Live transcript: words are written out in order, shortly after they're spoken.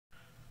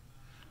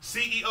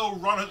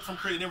CEO Ron from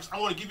Creative Difference. I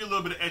want to give you a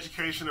little bit of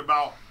education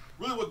about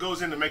really what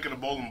goes into making a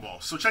bowling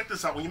ball. So check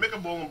this out. When you make a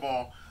bowling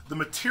ball, the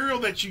material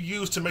that you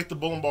use to make the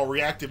bowling ball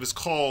reactive is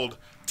called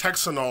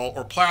Texanol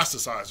or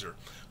plasticizer.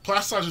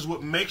 Plasticizer is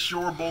what makes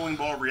your bowling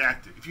ball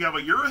reactive. If you have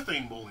a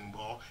urethane bowling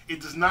ball,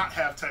 it does not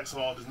have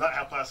Texanol, it does not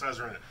have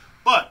plasticizer in it.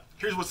 But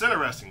here's what's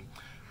interesting.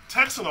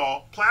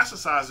 Texanol,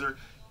 plasticizer,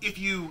 if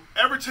you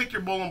ever take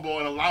your bowling ball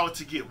and allow it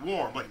to get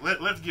warm, like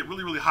let it get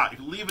really, really hot, if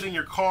you leave it in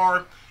your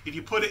car, if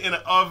you put it in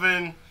an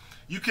oven,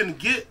 you can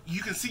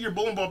see your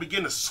bowling ball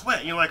begin to sweat.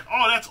 And you're like,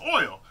 oh, that's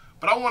oil.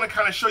 But I want to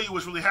kind of show you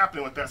what's really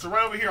happening with that. So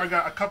right over here, I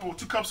got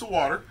 2 cups of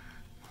water.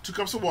 2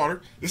 cups of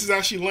water. This is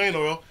actually lane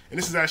oil, and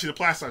this is actually the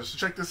plasticizer. So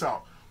check this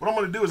out. What I'm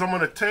going to do is I'm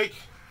going to take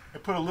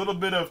and put a little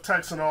bit of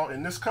Texanol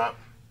in this cup,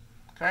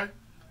 okay? And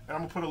I'm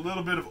going to put a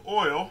little bit of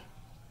oil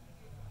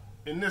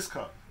in this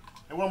cup.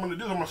 And what I'm going to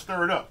do is I'm going to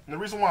stir it up. And the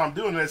reason why I'm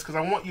doing this is because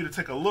I want you to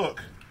take a look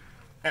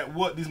at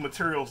what these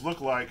materials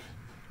look like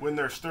when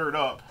they're stirred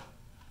up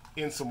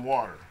in some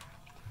water.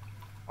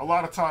 A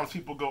lot of times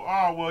people go,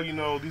 oh, well, you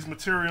know, these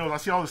materials, I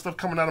see all this stuff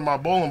coming out of my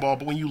bowling ball.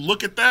 But when you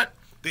look at that,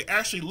 they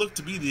actually look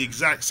to be the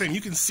exact same. You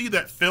can see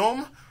that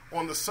film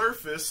on the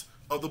surface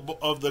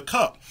of the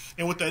cup.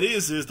 And what that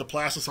is the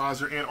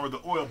plasticizer and or the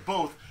oil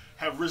both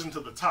have risen to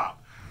the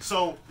top.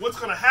 So what's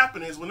going to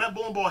happen is when that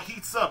bowling ball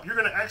heats up, you're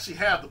going to actually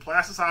have the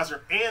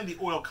plasticizer and the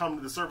oil come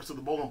to the surface of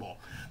the bowling ball.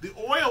 The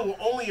oil will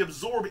only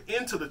absorb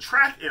into the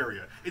track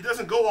area. It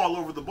doesn't go all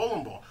over the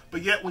bowling ball.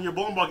 But yet when your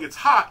bowling ball gets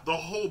hot, the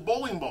whole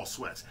bowling ball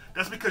sweats.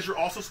 That's because you're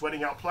also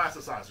sweating out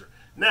plasticizer.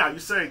 Now you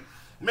say,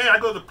 man, I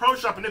go to the pro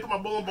shop and they put my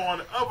bowling ball in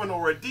the oven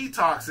or a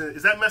detox.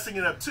 Is that messing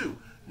it up too?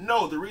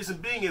 No, the reason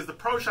being is the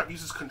pro shop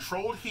uses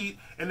controlled heat,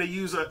 and they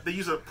use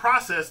a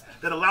process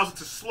that allows it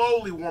to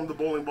slowly warm the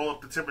bowling ball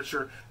up to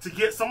temperature to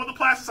get some of the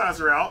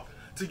plasticizer out,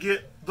 to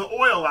get the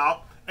oil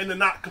out, and to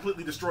not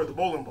completely destroy the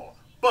bowling ball.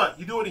 But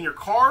you do it in your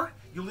car,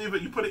 you leave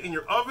it, you put it in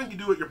your oven, you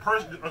do it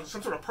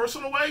some sort of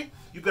personal way,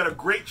 you've got a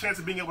great chance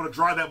of being able to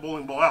dry that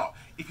bowling ball out.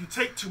 If you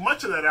take too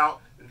much of that out,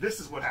 this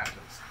is what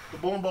happens. The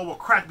bowling ball will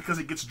crack because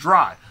it gets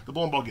dry. The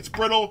bowling ball gets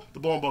brittle, the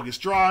bowling ball gets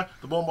dry,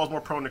 the bowling ball is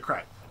more prone to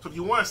crack. So if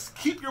you want to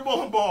keep your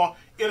bowling ball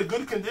in a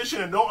good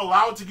condition and don't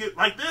allow it to get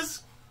like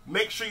this,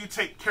 make sure you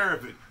take care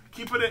of it.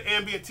 Keep it at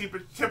ambient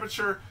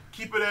temperature,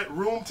 keep it at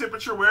room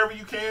temperature wherever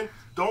you can.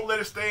 Don't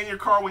let it stay in your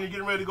car when you're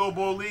getting ready to go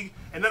bowl league.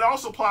 And that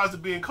also applies to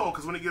being cold,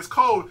 because when it gets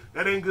cold,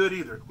 that ain't good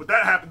either. When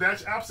that happens,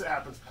 the opposite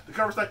happens. The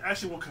cover stock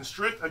actually will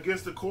constrict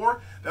against the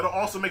core. That'll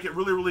also make it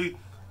really, really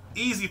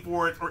easy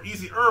for it, or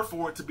easier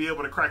for it to be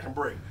able to crack and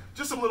break.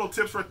 Just some little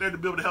tips right there to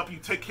be able to help you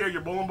take care of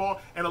your bowling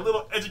ball, and a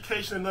little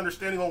education and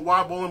understanding on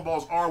why bowling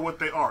balls are what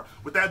they are.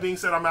 With that being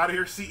said, I'm out of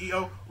here.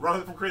 CEO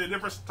Ron from Creative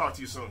Difference. Talk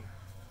to you soon.